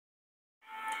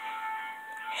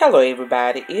Hello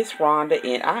everybody, it's Rhonda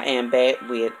and I am back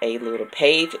with a little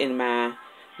page in my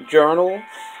journal.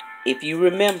 If you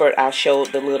remember, I showed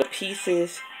the little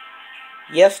pieces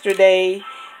yesterday,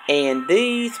 and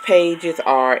these pages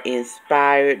are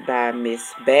inspired by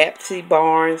Miss Babsy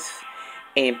Barnes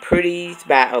and Pretties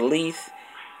by Elise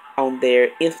on their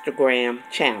Instagram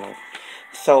channel.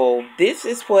 So this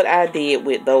is what I did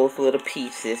with those little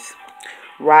pieces.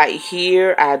 Right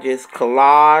here, I just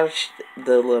collaged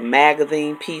the little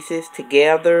magazine pieces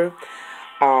together.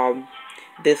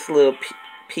 This little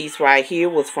piece right here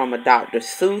was from a Dr.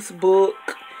 Seuss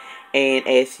book. And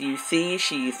as you see,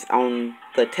 she's on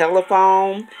the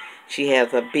telephone. She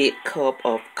has a big cup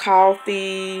of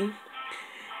coffee.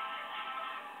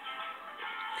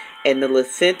 And the little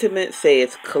sentiment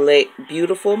says, collect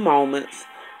beautiful moments,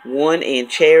 one in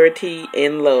charity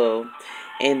and love.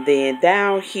 And then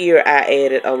down here, I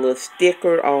added a little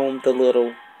sticker on the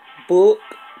little book.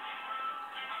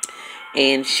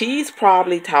 And she's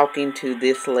probably talking to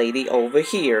this lady over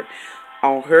here.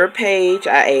 On her page,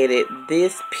 I added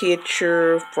this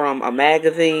picture from a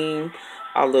magazine,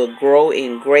 a little grow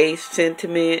in grace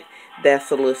sentiment. That's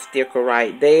a little sticker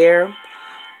right there.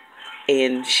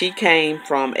 And she came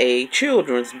from a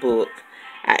children's book.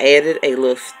 I added a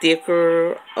little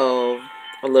sticker of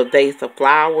a little vase of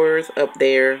flowers up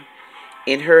there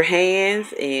in her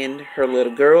hands, and her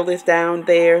little girl is down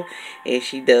there, and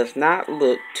she does not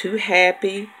look too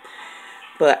happy.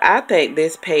 But I think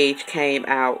this page came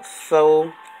out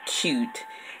so cute,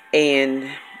 and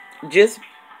just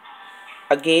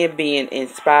again being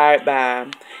inspired by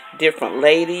different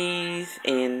ladies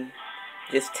and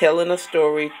just telling a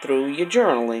story through your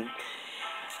journaling.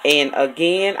 And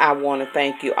again, I want to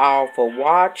thank you all for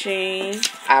watching.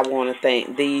 I want to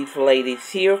thank these ladies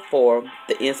here for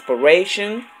the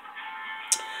inspiration.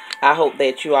 I hope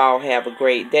that you all have a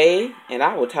great day, and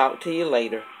I will talk to you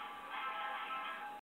later.